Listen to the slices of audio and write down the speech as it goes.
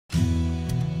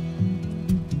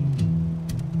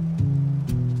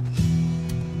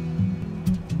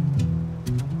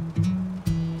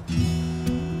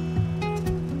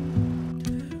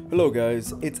Hello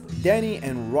guys, it's Danny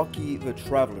and Rocky the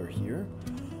Traveler here.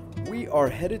 We are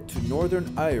headed to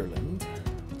Northern Ireland.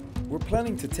 We're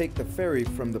planning to take the ferry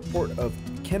from the port of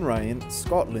Cairnryan,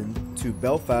 Scotland to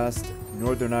Belfast,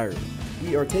 Northern Ireland.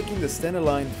 We are taking the Stena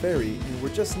Line FERRY and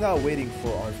we're just now waiting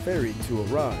for our ferry to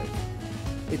arrive.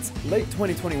 It's late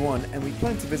 2021 and we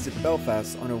plan to visit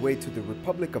Belfast on our way to the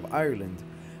Republic of Ireland,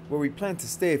 where we plan to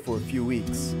stay for a few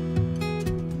weeks.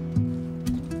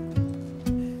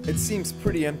 It seems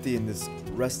pretty empty in this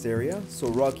rest area, so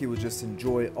Rocky will just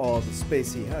enjoy all the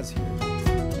space he has here.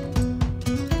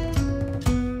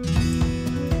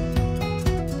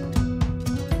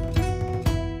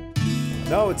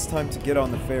 Now it's time to get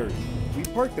on the ferry. We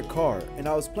parked the car and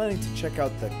I was planning to check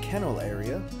out the kennel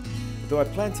area, though I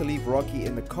plan to leave Rocky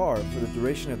in the car for the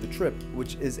duration of the trip,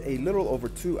 which is a little over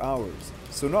 2 hours,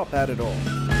 so not bad at all.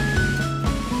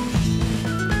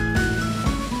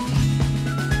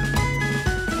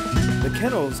 The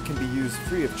kennels can be used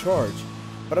free of charge,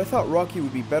 but I thought Rocky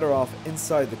would be better off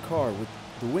inside the car with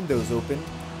the windows open,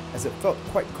 as it felt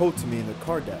quite cold to me in the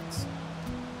car decks.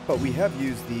 But we have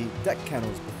used the deck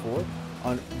kennels before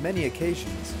on many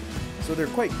occasions, so they're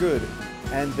quite good,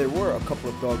 and there were a couple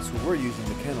of dogs who were using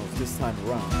the kennels this time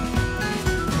around.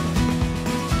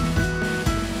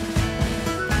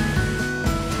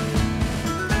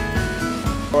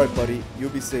 Alright buddy, you'll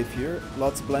be safe here.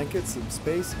 Lots of blankets, some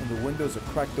space, and the windows are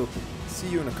cracked open. See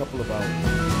you in a couple of hours.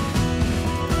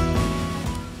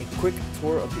 A quick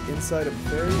tour of the inside of the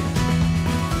ferry.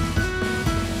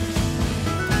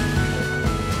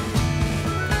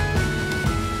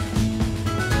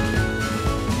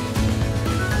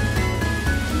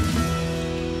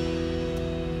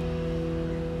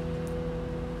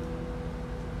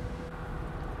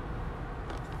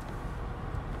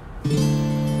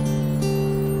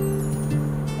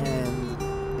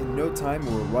 Time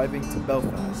we're arriving to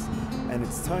Belfast, and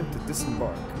it's time to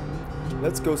disembark.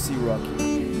 Let's go see Rocky.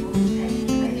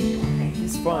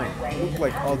 He's fine. Looked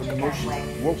like all the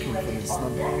commotion woke him from his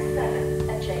slumber.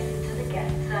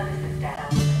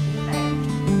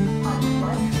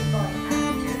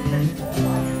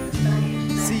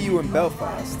 See you in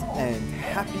Belfast, and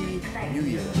Happy New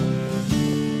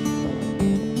Year.